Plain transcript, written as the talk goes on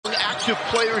active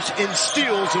players in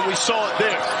steals, and we saw it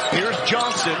there. Here's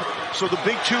Johnson. So the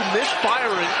big two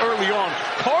misfiring early on.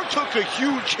 Carr took a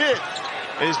huge hit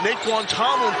as Naquan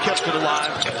Tomlin kept it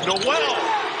alive. Nowell,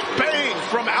 bang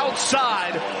from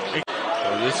outside.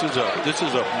 This is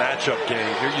a matchup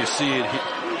game. Here you see it.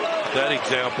 That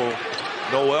example.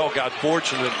 Nowell got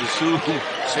fortunate. Dessou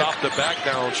stopped the back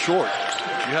down short.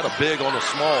 You had a big on a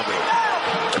small there.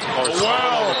 Or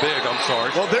small on a big, I'm sorry.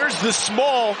 Well, there's the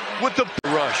small with the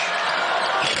rush.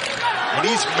 And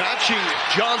he's matching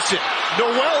Johnson.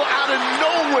 Nowell out of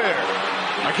nowhere.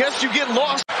 I guess you get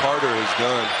lost. Carter is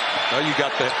done. Now you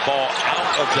got that ball out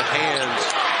of the hands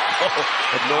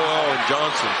of Nowell and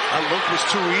Johnson. That look was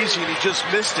too easy, and he just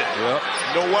missed it. Yep.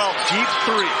 Nowell, deep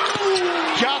three.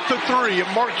 Got the three,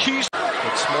 and Markquis.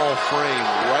 That small frame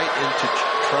right into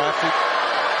traffic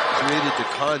created the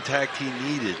contact he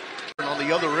needed. And on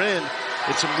the other end,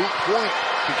 it's a moot point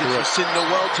because you send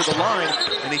Nowell to the line,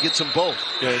 and he gets them both.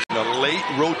 Yeah, a late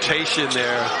rotation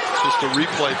there. It's just a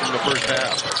replay from the first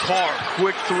half. Carr,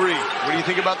 quick three. What do you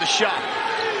think about the shot?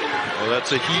 Well,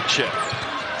 that's a heat check.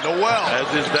 Nowell. As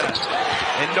is that.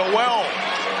 And Nowell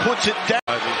puts it down.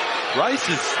 I mean, Rice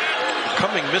is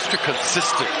becoming Mr.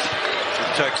 Consistent for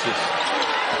Texas.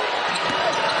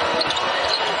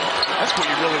 That's what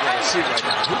you really want to see right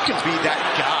now. Who can be that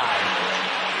guy?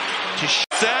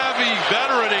 Savvy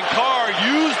veteran in Carr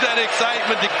used that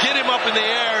excitement to get him up in the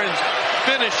air and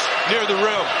finish near the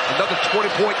rim. Another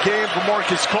 20-point game for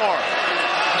Markquis Carr.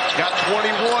 Got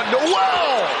 21.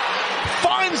 Nowell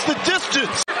finds the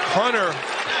distance. Hunter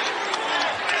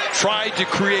tried to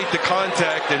create the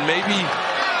contact, and maybe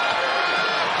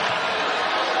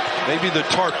the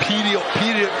torpedo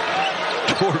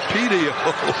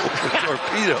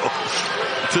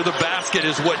to the basket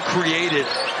is what created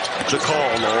the call,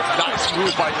 though. Nice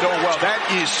move by Nowell. That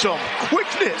is some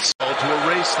quickness to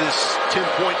erase this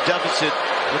 10-point deficit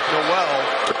with Nowell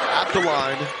at the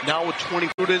line. Now with 20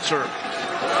 students are,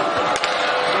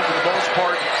 for the most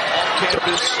part, off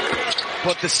campus.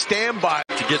 But the standby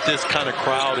to get this kind of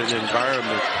crowd and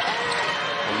environment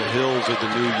on the hills of the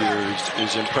New Year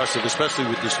is impressive, especially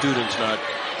with the students not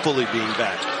fully being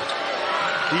back.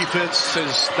 Defense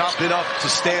has not been up to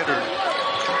standard.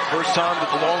 First time that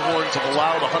the Longhorns have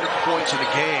allowed 100 points in a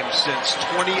game since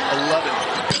 2011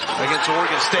 against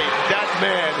Oregon State. That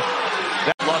man,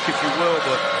 that luck if you will,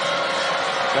 but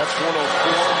that's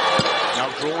 104.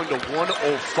 Now growing to 105.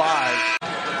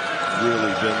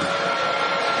 Really been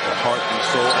the heart and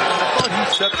soul. I thought he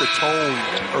set the tone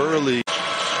early.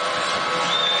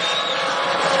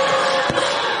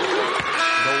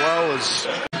 Nowell is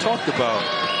talked about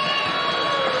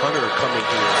Hunter coming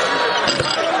here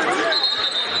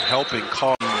and helping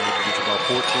Carr with about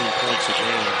 14 points a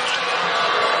game.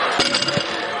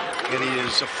 And he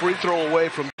is a free throw away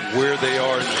from where they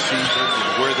are in the season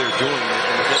and where they're doing it,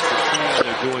 and against the team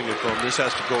they're doing it from. This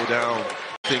has to go down.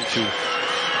 Thing to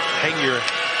hang your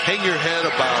head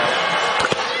about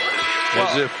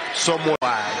as if someone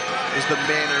is the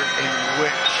manner in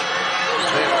which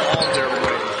they are on their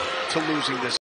way to losing this.